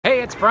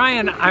Hey, it's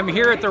Brian. I'm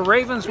here at the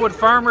Ravenswood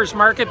Farmers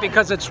Market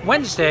because it's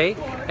Wednesday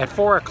at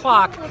 4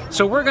 o'clock.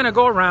 So we're going to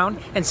go around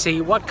and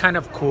see what kind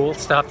of cool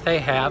stuff they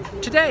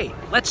have today.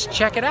 Let's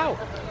check it out.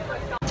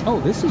 Oh,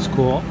 this is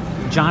cool.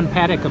 John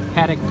Paddock of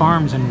Paddock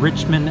Farms in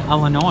Richmond,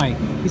 Illinois.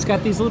 He's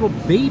got these little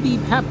baby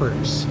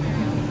peppers.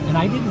 And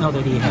I didn't know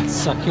that he had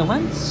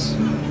succulents.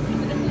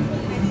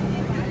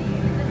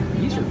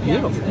 These are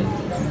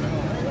beautiful.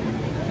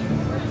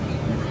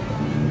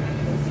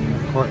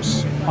 Of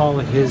course, all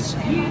of his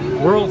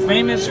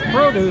world-famous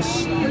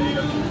produce.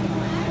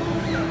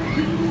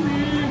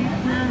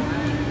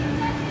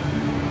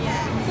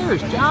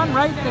 There's John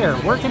right there,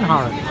 working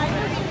hard.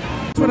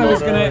 That's what I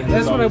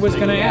was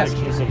gonna ask.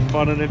 It's a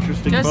fun and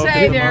interesting. Just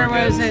say there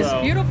was this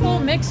beautiful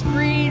mixed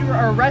breed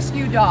or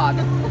rescue dog.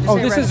 Oh,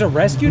 this is a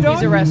rescue dog?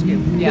 He's a rescue.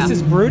 Yeah. This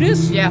is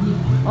Brutus? Yeah.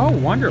 Oh,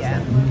 wonderful.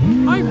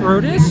 Yeah. Hi,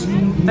 Brutus.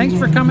 Thanks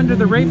for coming to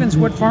the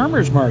Ravenswood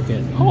Farmers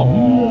Market.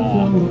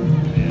 Oh,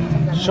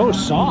 so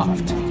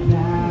soft.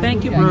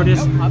 Thank you,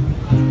 Brutus. Look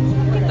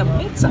at the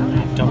mitts on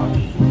that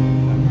doggy.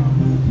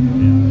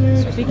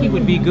 I think he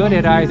would be good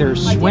at either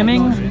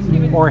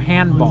swimming or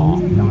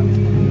handball.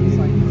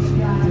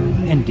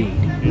 Indeed.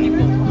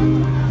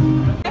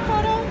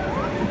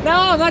 No,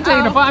 I'm not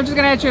taking a photo. I'm just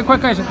going to ask you a quick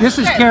question. This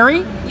is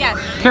Carrie? Yes.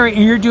 Carrie,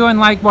 and you're doing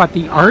like what,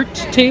 the art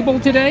table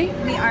today?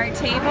 The art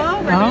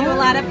table, where we do a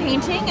lot of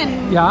painting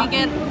and we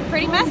get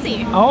pretty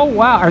messy. Oh,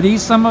 wow. Are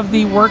these some of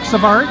the works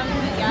of art?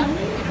 Yeah.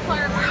 Beautiful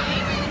artwork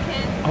for the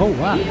kids. Oh,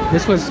 wow.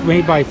 This was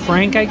made by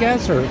Frank, I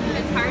guess? Or?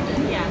 It's hard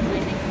to, yes, I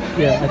think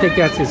so. Yeah, I think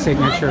that's his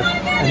signature. A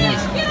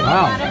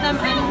lot of them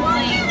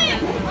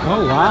unbelievable.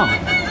 Oh, wow.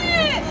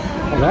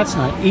 Oh, that's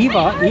nice.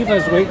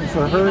 Eva's waiting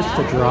for hers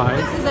to dry.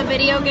 This is a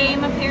video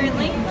game,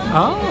 apparently.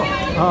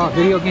 Oh,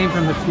 video game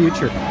from the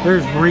future.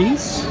 There's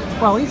Reese.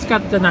 Well, he's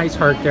got the nice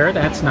heart there.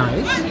 That's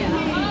nice.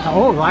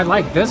 Oh, I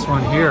like this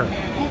one here.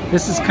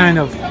 This is kind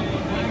of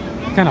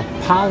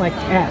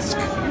Pollock-esque.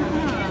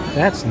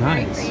 That's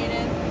nice.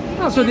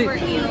 Oh,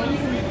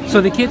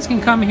 so the kids can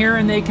come here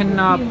and they can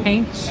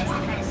paint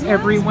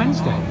every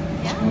Wednesday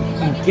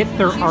and get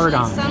their art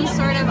on. Some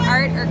sort of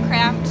art or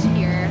craft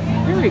here.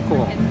 Very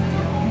cool.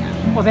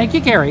 Well, thank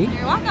you, Carrie.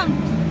 You're welcome.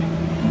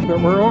 But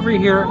we're over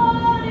here.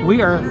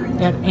 We are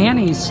at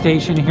Annie's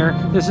station here.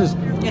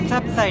 It's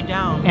upside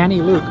down. Anne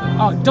Leuck.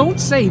 Oh, don't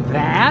say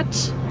that.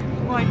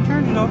 Well, I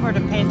turned it over to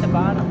paint the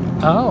bottom.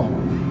 Oh.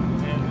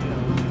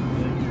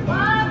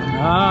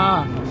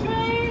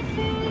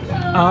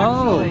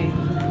 Actually,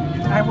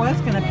 I was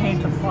going to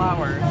paint the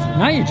flowers.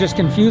 Now you're just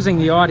confusing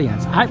the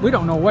audience. We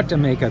don't know what to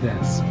make of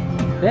this.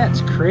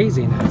 That's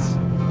craziness.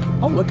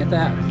 Oh, look at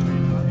that.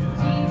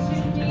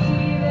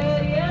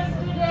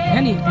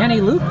 Anne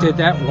Leuck did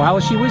that while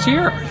she was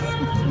here.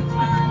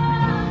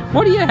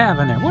 What do you have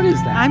in there? What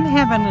is that? I'm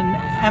having an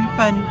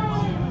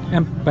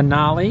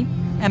empanale.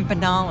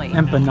 Empanale.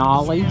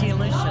 Empanale. It's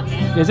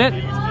delicious. Is it?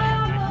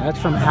 That's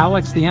from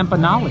Alex, the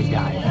empanale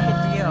guy.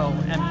 Dio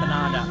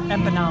empanada.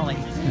 Empanale.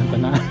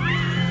 Empanale.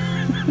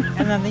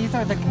 And then these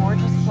are the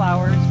gorgeous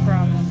flowers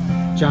from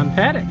John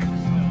Paddock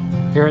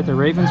here at the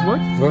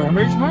Ravenswood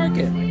Farmers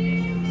Market.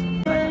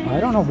 I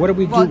don't know. What do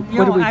we do? I'm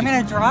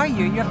going to draw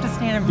you. You have to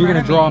stand in front of me. You're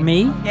going to draw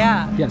me?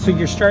 Yeah. Yeah. So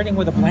you're starting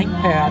with a blank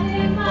pad.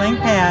 Blank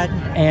pad.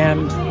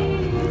 And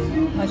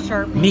a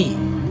Sharpie. Me.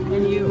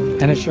 And you.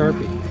 And a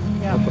Sharpie.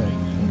 Yeah. Okay.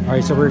 All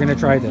right. So we're going to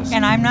try this.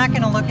 And I'm not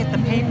going to look at the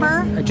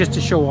paper. Just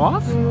to show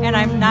off? And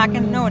I'm not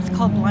going to. No, it's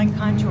called blind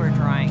contour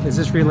drawing. Is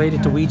this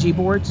related to Ouija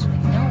boards?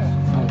 No.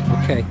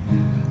 Oh, okay.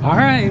 All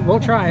right.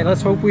 We'll try.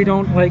 Let's hope we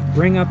don't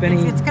bring up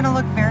any. It's going to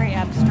look very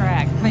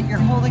abstract, but you're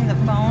holding the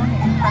phone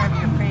in front of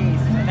your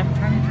face, and I'm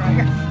trying to draw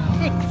your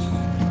face.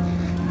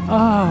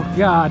 Oh,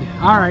 God.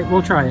 All right,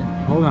 we'll try it.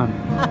 Hold on.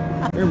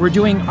 We're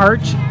doing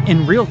art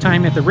in real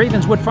time at the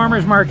Ravenswood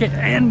Farmers Market,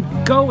 and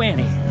go,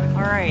 Annie.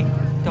 All right,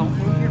 don't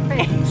move your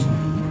face.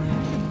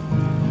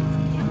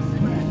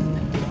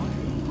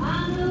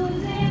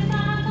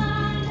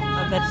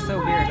 Oh, that's so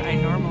weird. I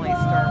normally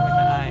start with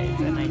the eyes,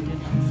 and I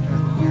didn't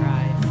start with your eyes.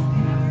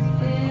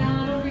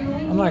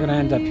 I'm not going to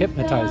end up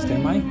hypnotized,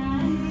 am I?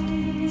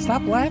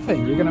 Stop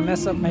laughing. You're going to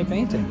mess up my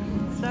painting.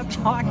 Stop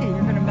talking.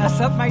 You're going to mess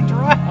up my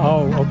drawing.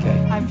 Oh, okay.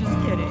 I'm just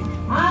kidding.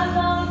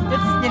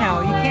 It's, you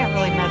can't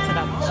really mess it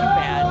up too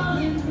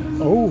bad.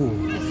 Oh,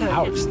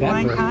 ouch. It's That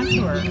blind hurt.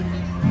 contour.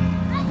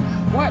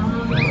 What?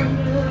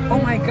 Oh,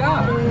 my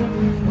God.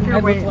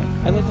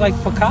 I look like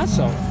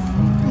Picasso.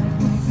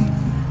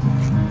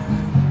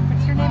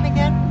 What's your name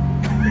again?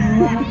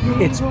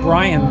 It's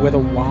Bryan with a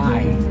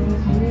Y.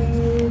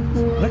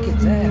 Look at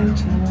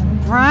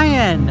that.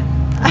 Brian.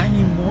 I'm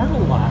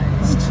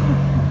immortalized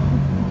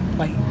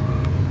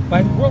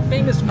by the world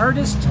famous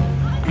artist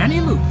Anne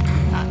Leuck.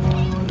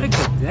 Look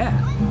at that.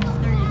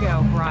 There you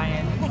go,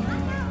 Brian.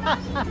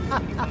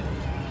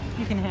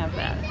 You can have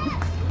that.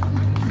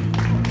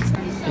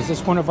 Is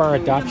this one of our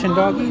adoption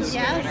doggies?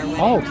 Yes.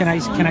 Oh, can I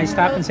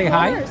stop and say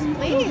hi? Of course,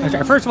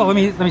 please. First of all, let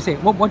me say,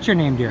 what's your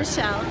name, dear?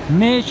 Michelle.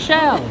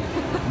 Michelle.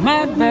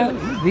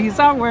 These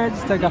are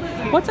words to go.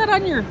 What's that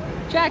on your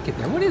jacket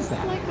there. What is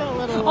that? Like a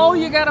little Oh,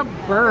 you got a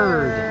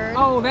bird.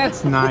 Oh,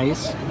 that's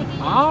nice.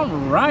 All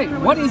right.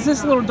 What is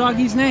this little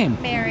doggy's name?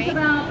 Mary.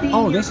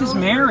 Oh, this is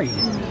Mary.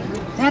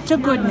 That's a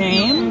good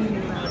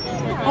name.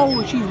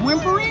 Oh, she's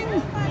whimpering?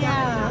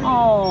 Yeah.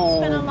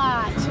 Oh. It's been a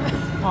lot.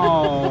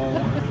 Oh.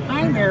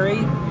 Hi, Mary.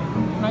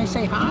 Can I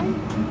say hi?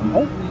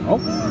 Oh,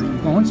 are you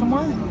going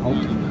somewhere?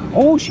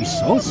 Oh, she's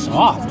so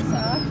soft.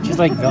 She's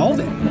like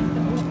velvet.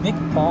 Big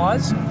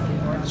paws.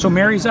 So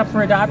Mary's up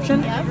for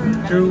adoption?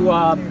 Yep. Through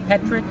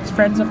Petrick's,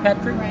 Friends of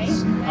Petrick's? Right.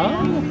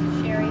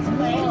 Oh. Sherry's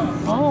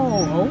place.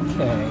 Oh,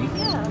 okay.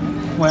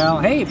 Yeah. Well,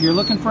 hey, if you're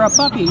looking for a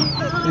puppy,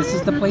 this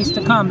is the place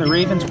to come, the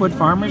Ravenswood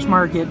Farmers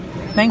Market.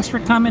 Thanks for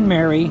coming,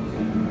 Mary.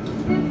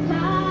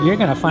 You're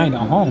going to find a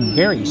home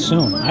very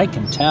soon, I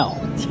can tell.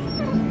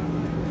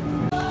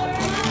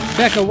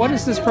 Becca, what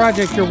is this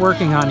project you're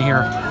working on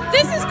here?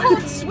 This is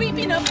called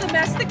sweeping up the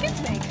mess the kids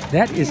make.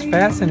 That is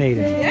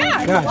fascinating.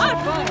 Yeah, it's a lot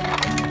of fun.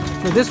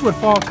 So this would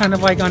fall kind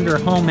of like under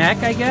home ec,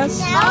 I guess?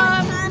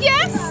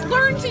 Yes,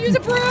 learn to use a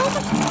broom.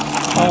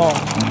 Oh.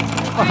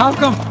 Well,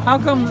 how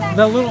come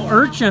the little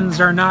urchins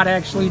are not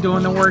actually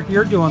doing the work,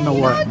 you're doing the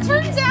work? It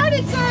turns out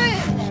it's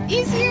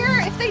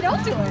easier if they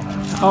don't do it.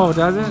 Oh,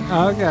 does it?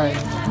 Okay.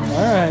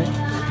 All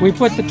right. We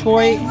put the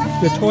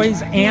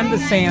toys and the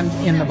sand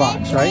in the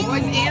box, right?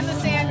 Toys and the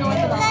sand go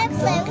in the box.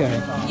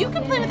 Okay. You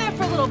can play with that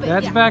for a little bit.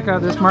 That's Becca.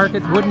 This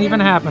market wouldn't even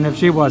happen if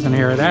she wasn't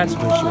here, that's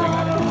for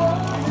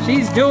sure.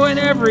 She's doing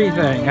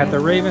everything at the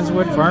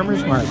Ravenswood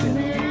Farmers Market.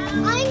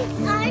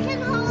 I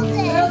can hold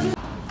it.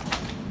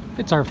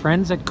 It's our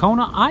friends at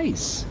Kona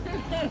Ice.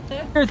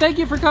 Here, thank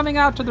you for coming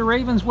out to the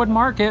Ravenswood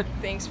Market.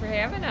 Thanks for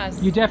having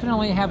us. You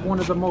definitely have one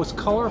of the most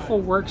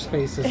colorful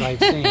workspaces I've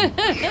seen.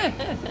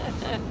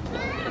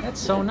 That's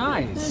so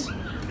nice.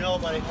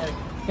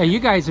 Yeah, you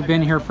guys have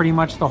been here pretty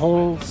much the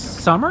whole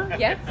summer?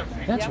 Yeah.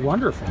 That's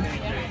wonderful.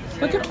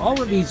 Look at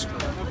all of these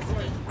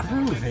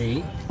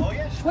groovy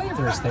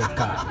flavors they've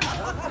got.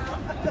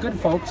 The good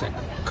folks at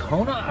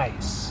Kona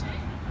Ice.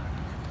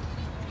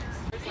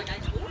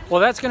 Well,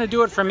 that's going to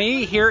do it for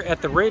me here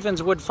at the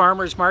Ravenswood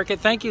Farmers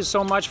Market. Thank you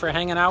so much for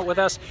hanging out with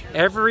us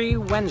every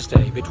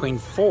Wednesday between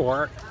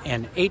 4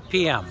 and 8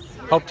 p.m.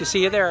 Hope to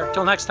see you there.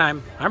 Till next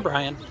time, I'm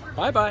Brian.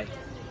 Bye-bye.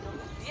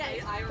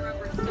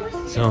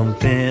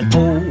 Something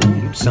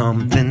old,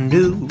 something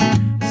new,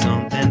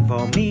 something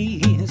for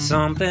me,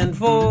 something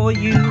for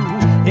you.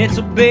 It's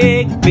a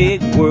big,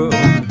 big world.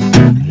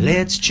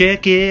 Let's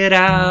check it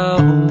out.